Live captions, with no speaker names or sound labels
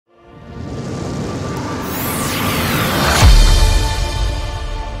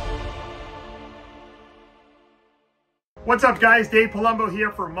What's up, guys? Dave Palumbo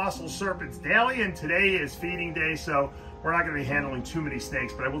here for Muscle Serpents Daily, and today is feeding day, so we're not going to be handling too many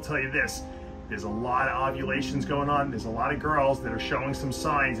snakes, but I will tell you this. There's a lot of ovulations going on. There's a lot of girls that are showing some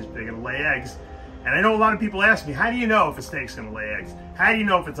signs that they're going to lay eggs. And I know a lot of people ask me, how do you know if a snake's going to lay eggs? How do you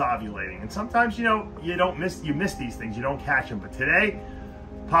know if it's ovulating? And sometimes, you miss these things. You don't catch them. But today,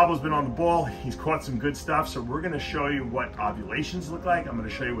 Pablo's been on the ball. He's caught some good stuff. So we're going to show you what ovulations look like. I'm going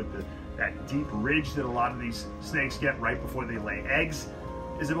to show you what that deep ridge that a lot of these snakes get right before they lay eggs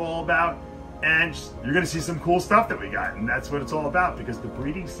is it all about. And you're going to see some cool stuff that we got. And that's what it's all about, because the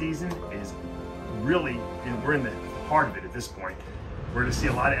breeding season is really, we're in the heart of it at this point. We're going to see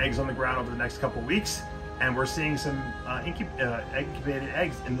a lot of eggs on the ground over the next couple weeks, and we're seeing some incubated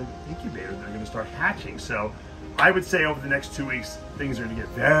eggs in the incubator that are going to start hatching. So I would say over the next 2 weeks, things are going to get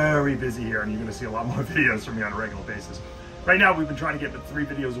very busy here, and you're going to see a lot more videos from me on a regular basis. Right now, we've been trying to get 3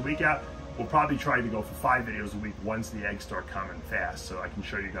 videos a week out. We'll probably try to go for 5 videos a week once the eggs start coming fast, so I can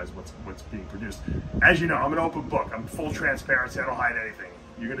show you guys what's being produced. As you know, I'm an open book. I'm full transparency. I don't hide anything.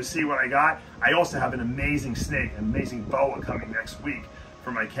 You're going to see what I got. I also have an amazing snake, an amazing boa coming next week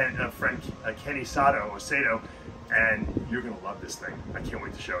from my friend Kenny Sato, and you're going to love this thing. I can't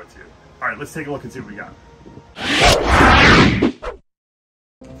wait to show it to you. All right, let's take a look and see what we got.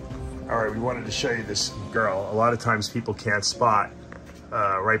 All right, we wanted to show you this girl. A lot of times people can't spot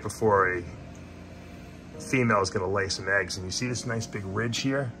right before a female is going to lay some eggs. And you see this nice big ridge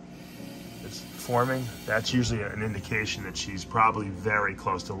here that's forming? That's usually an indication that she's probably very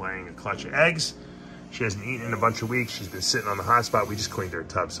close to laying a clutch of eggs. She hasn't eaten in a bunch of weeks. She's been sitting on the hot spot. We just cleaned her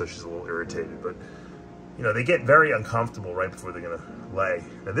tub, so she's a little irritated. But, they get very uncomfortable right before they're going to lay.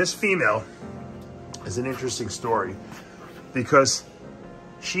 Now, this female is an interesting story because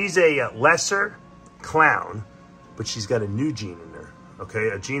she's a lesser clown, but she's got a new gene in her, okay?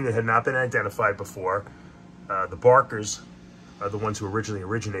 A gene that had not been identified before. The Barkers are the ones who originally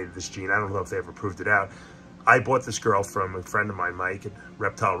originated this gene. I don't know if they ever proved it out. I bought this girl from a friend of mine, Mike, at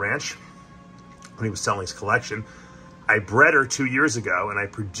Reptile Ranch, when he was selling his collection. I bred her 2 years ago, and I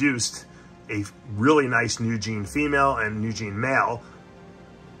produced a really nice new gene female and new gene male.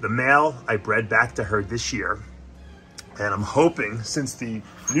 The male I bred back to her this year, and I'm hoping, since the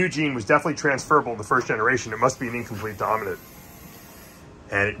new gene was definitely transferable in the first generation, it must be an incomplete dominant.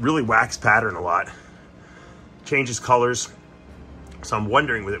 And it really whacks pattern a lot, changes colors. So I'm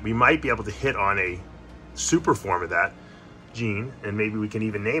wondering that we might be able to hit on a super form of that gene, and maybe we can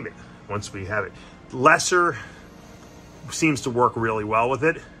even name it once we have it. Lesser seems to work really well with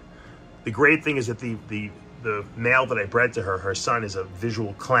it. The great thing is that the male that I bred to her, her son is a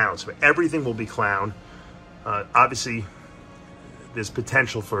visual clown, so everything will be clown. Obviously, there's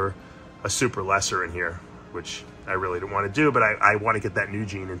potential for a super lesser in here, which I really don't want to do, but I want to get that new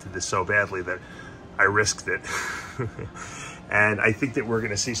gene into this so badly that I risked it. And I think that we're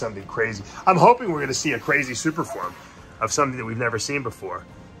going to see something crazy. I'm hoping we're going to see a crazy super form of something that we've never seen before.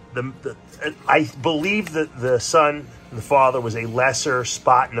 I believe that the son, the father, was a lesser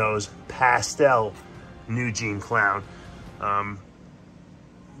spot nose pastel new gene clown.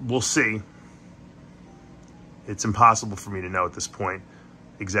 We'll see. It's impossible for me to know at this point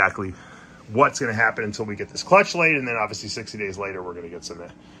exactly what's going to happen until we get this clutch laid, and then obviously 60 days later we're going to get some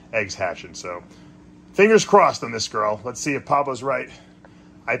eggs hatching. So fingers crossed on this girl. Let's see if Pablo's right.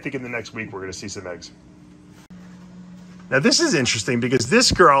 I think in the next week we're going to see some eggs. Now this is interesting because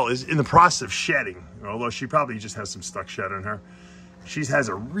this girl is in the process of shedding, although she probably just has some stuck shed on her. She has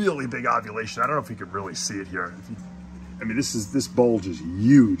a really big ovulation. I don't know if you could really see it here. I mean, this bulge is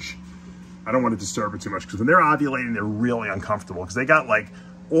huge. I don't want to disturb it too much because when they're ovulating, they're really uncomfortable because they got like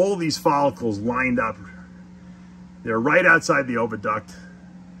all these follicles lined up. They're right outside the oviduct.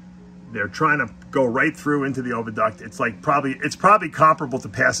 They're trying to go right through into the oviduct. It's like it's probably comparable to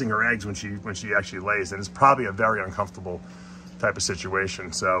passing her eggs when she actually lays, and it's probably a very uncomfortable type of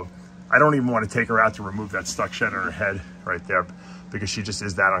situation. So I don't even want to take her out to remove that stuck shed on her head right there because she just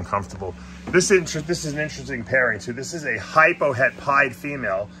is that uncomfortable. This is an interesting pairing too. This is a hypo-het pied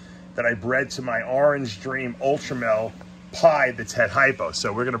female that I bred to my Orange Dream Ultramel pied that's het hypo.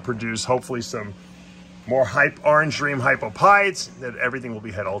 So we're going to produce hopefully some more Orange Dream hypopides, that everything will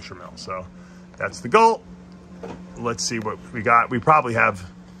be het Ultramel. So that's the goal. Let's see what we got. We probably have,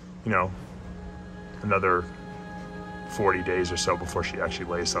 another 40 days or so before she actually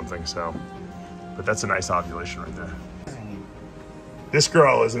lays something. So, but that's a nice ovulation right there. This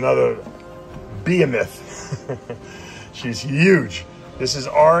girl is another behemoth. She's huge. This is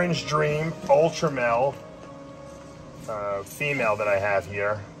Orange Dream Ultramel female that I have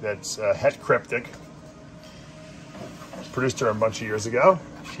here. That's het cryptic. Produced her a bunch of years ago.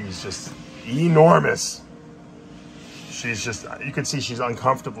 She's just enormous. she's just, you can see she's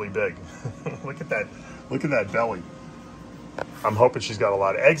uncomfortably big. Look at that belly. I'm hoping she's got a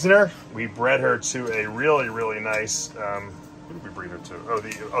lot of eggs in her. We bred her to a really, really nice, who did we breed her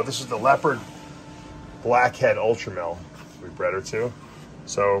to? This is the leopard blackhead ultra male we bred her to.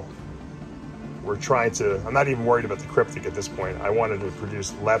 So we're trying to, I'm not even worried about the cryptic at this point. I wanted to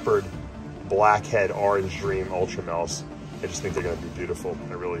produce leopard blackhead orange dream ultra males. I just think they're going to be beautiful.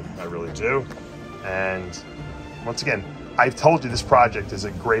 I really do. And once again, I've told you this project is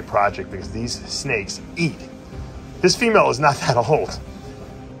a great project because these snakes eat. This female is not that old.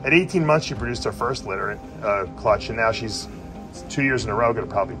 At 18 months, she produced her first litter clutch, and now she's 2 years in a row going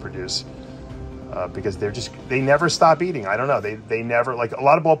to probably produce because they never stop eating. I don't know. They never, like a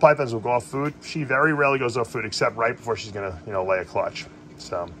lot of ball pythons will go off food. She very rarely goes off food except right before she's going to, lay a clutch.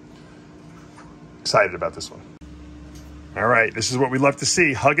 So excited about this one. All right, this is what we love to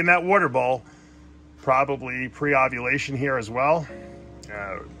see. Hugging that water bowl. Probably pre-ovulation here as well.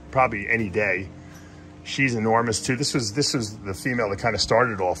 Probably any day. She's enormous too. This was the female that kind of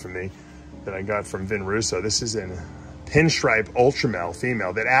started it all for me that I got from Vin Russo. This is a pinstripe ultra male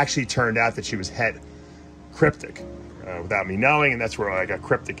female that actually turned out that she was het cryptic without me knowing, and that's where I got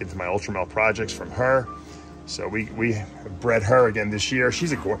cryptic into my ultra male projects from her. So we bred her again this year.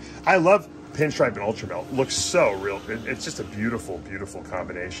 She's I love pinstripe and ultra male. It looks so real. It's just a beautiful, beautiful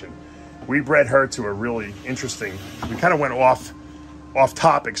combination. We bred her to a really interesting, we kind of went off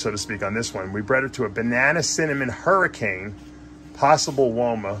topic, so to speak, on this one. We bred her to a banana cinnamon hurricane, possible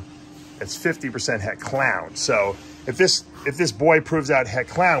Woma, that's 50% het clown. So if this boy proves out het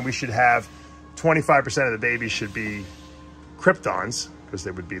clown, we should have 25% of the babies should be kryptons, because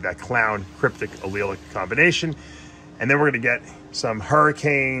they would be that clown cryptic allelic combination. And then we're going to get some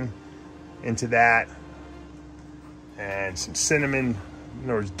hurricane into that and some cinnamon,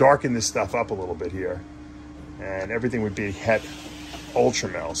 darken this stuff up a little bit here, and everything would be het ultra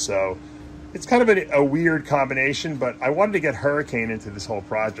male. So it's kind of a weird combination, but I wanted to get hurricane into this whole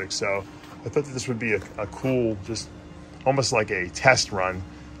project, so I thought that this would be a cool, just almost like a test run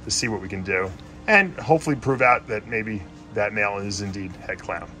to see what we can do, and hopefully prove out that maybe that male is indeed het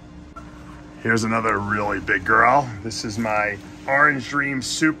clown. Here's another really big girl. This is my Orange Dream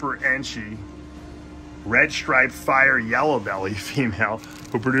Super Enchi red striped fire yellow belly female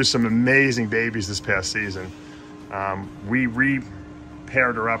who produced some amazing babies this past season. We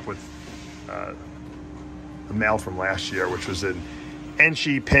paired her up with a male from last year, which was an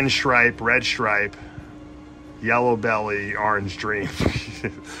Enchi pinstripe, red stripe, yellow belly, orange dream.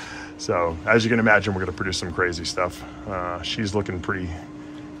 So as you can imagine, we're going to produce some crazy stuff. She's looking pretty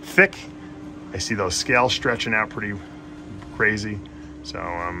thick. I see those scales stretching out pretty crazy. So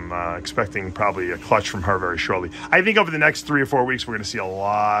I'm expecting probably a clutch from her very shortly. I think over the next 3 or 4 weeks, we're going to see a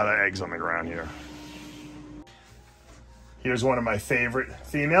lot of eggs on the ground here. Here's one of my favorite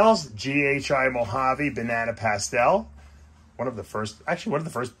females, GHI Mojave Banana Pastel. One of the first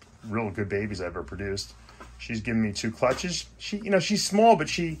real good babies I ever produced. She's given me 2 clutches. She's small, but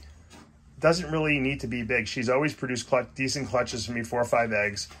she doesn't really need to be big. She's always produced decent clutches for me, 4 or 5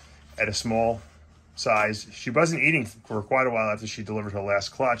 eggs at a small size. She wasn't eating for quite a while after she delivered her last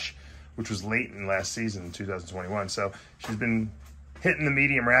clutch, which was late in last season, 2021. So she's been hitting the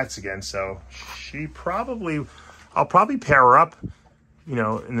medium rats again. So I'll probably pair her up,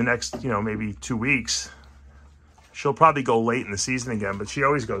 in the next, maybe 2 weeks. She'll probably go late in the season again, but she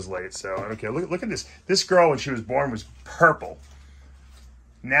always goes late. So, okay, look at this. This girl, when she was born, was purple.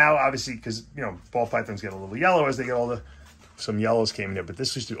 Now, obviously, because, ball pythons get a little yellow as they get older, some yellows came in there, but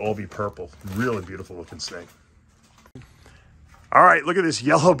this used to all be purple. Really beautiful looking snake. All right, look at this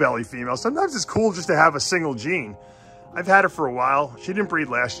yellow belly female. Sometimes it's cool just to have a single gene. I've had her for a while. She didn't breed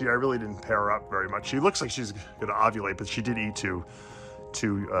last year. I really didn't pair her up very much. She looks like she's going to ovulate, but she did eat two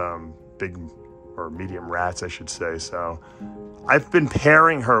big or medium rats, I should say. So I've been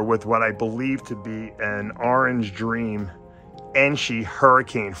pairing her with what I believe to be an Orange Dream Enchi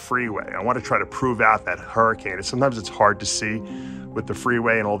Hurricane Freeway. I want to try to prove out that hurricane. Sometimes it's hard to see with the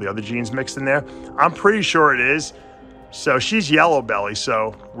freeway and all the other genes mixed in there. I'm pretty sure it is. So she's yellow belly.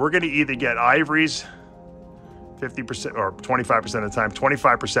 So we're going to either get ivories 50% or 25% of the time.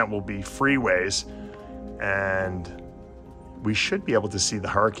 25% will be freeways, and we should be able to see the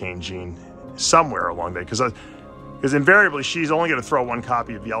hurricane gene somewhere along there, because invariably she's only going to throw 1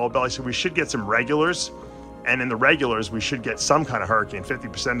 copy of yellow belly. So we should get some regulars. And in the regulars, we should get some kind of hurricane.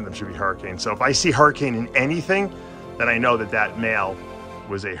 50% of them should be hurricane. So if I see hurricane in anything, then I know that male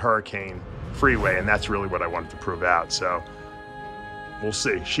was a hurricane freeway, and that's really what I wanted to prove out. So we'll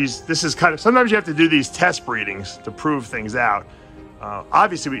see. This is kind of, sometimes you have to do these test breedings to prove things out.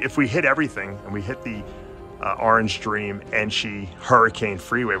 Obviously, if we hit everything and we hit the Orange Dream, Enchi, Hurricane,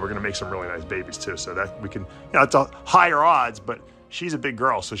 Freeway. We're gonna make some really nice babies too. So that we can, you know, it's a higher odds, but she's a big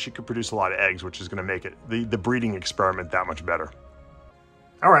girl, so she could produce a lot of eggs, which is gonna make it the breeding experiment that much better.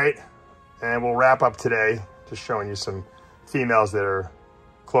 All right, and we'll wrap up today just showing you some females that are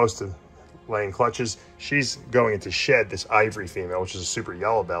close to laying clutches. She's going into shed, this ivory female, which is a super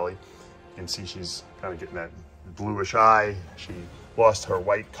yellow belly. You can see she's kind of getting that bluish eye. She lost her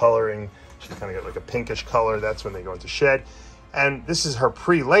white coloring. She's kind of got like a pinkish color. That's when they go into shed. And this is her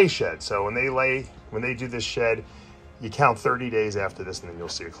pre-lay shed. So when they do this shed, you count 30 days after this, and then you'll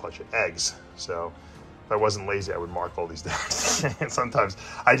see a clutch of eggs. So if I wasn't lazy, I would mark all these down. And sometimes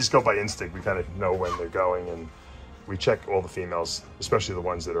I just go by instinct. We kind of know when they're going, and we check all the females, especially the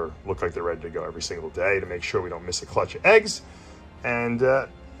ones that look like they're ready to go every single day, to make sure we don't miss a clutch of eggs. And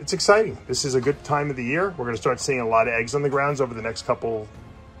it's exciting. This is a good time of the year. We're going to start seeing a lot of eggs on the grounds over the next couple,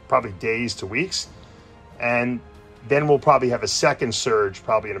 probably days to weeks. And then we'll probably have a second surge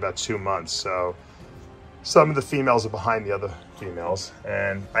probably in about 2 months. So some of the females are behind the other females.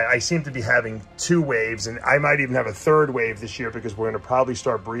 And I seem to be having 2 waves, and I might even have a 3rd wave this year, because we're going to probably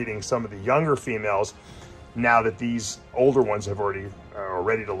start breeding some of the younger females now that these older ones are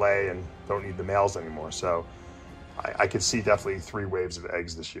ready to lay and don't need the males anymore. So I could see definitely 3 waves of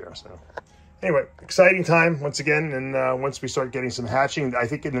eggs this year. So anyway, exciting time once again. And once we start getting some hatching, I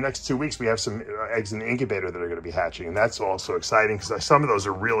think in the next 2 weeks, we have some eggs in the incubator that are going to be hatching. And that's also exciting, because some of those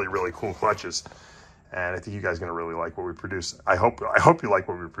are really, really cool clutches. And I think you guys are going to really like what we produce. I hope you like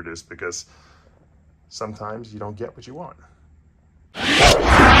what we produce, because sometimes you don't get what you want.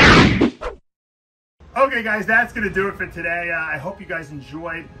 Okay, guys, that's going to do it for today. I hope you guys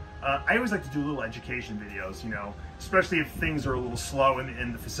enjoyed. I always like to do little education videos, you know, especially if things are a little slow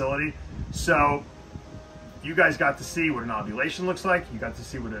in the facility. So you guys got to see what an ovulation looks like. You got to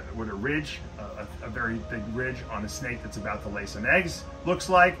see what a ridge, a very big ridge on a snake that's about to lay some eggs looks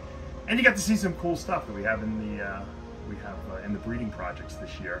like. And you got to see some cool stuff that we have in the breeding projects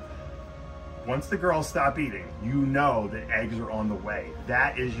this year. Once the girls stop eating, you know that eggs are on the way.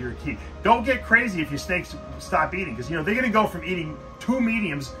 That is your key. Don't get crazy if your snakes stop eating, because, you know, they're going to go from eating 2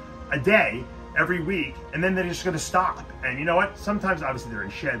 mediums a day every week, and then they're just going to stop. And you know what? Sometimes, obviously, they're in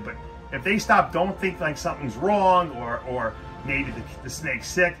shed, but if they stop, don't think like something's wrong, or maybe the snake's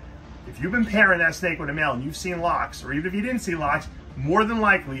sick. If you've been pairing that snake with a male and you've seen locks, or even if you didn't see locks, more than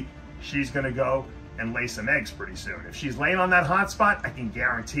likely she's going to go and lay some eggs pretty soon. If she's laying on that hot spot, I can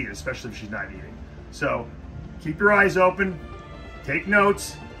guarantee it, especially if she's not eating. So keep your eyes open, take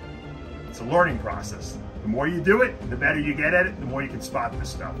notes. It's a learning process. The more you do it, the better you get at it, the more you can spot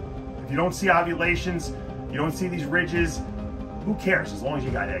this stuff. If you don't see ovulations, you don't see these ridges, who cares, as long as you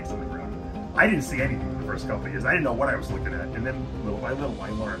got eggs on the ground. I didn't see anything the first couple of years. I didn't know what I was looking at. And then little by little, I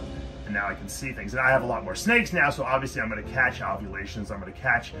learned. And now I can see things. And I have a lot more snakes now, so obviously I'm going to catch ovulations. I'm going to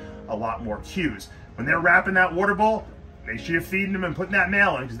catch a lot more cues. When they're wrapping that water bowl, make sure you're feeding them and putting that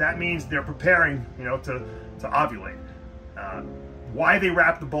male in, because that means they're preparing, you know, to ovulate. Why they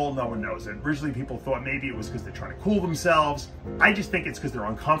wrap the bowl, no one knows. Originally, people thought maybe it was because they're trying to cool themselves. I just think it's because they're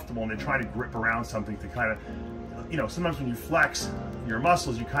uncomfortable and they're trying to grip around something to kind of, you know, sometimes when you flex your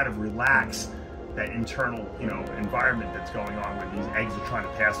muscles, you kind of relax that internal, you know, environment that's going on where these eggs are trying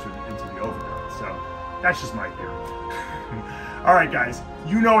to pass through into the oviduct. So that's just my theory. All right, guys,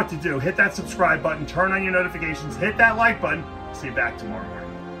 you know what to do. Hit that subscribe button, turn on your notifications, hit that like button. See you back tomorrow morning.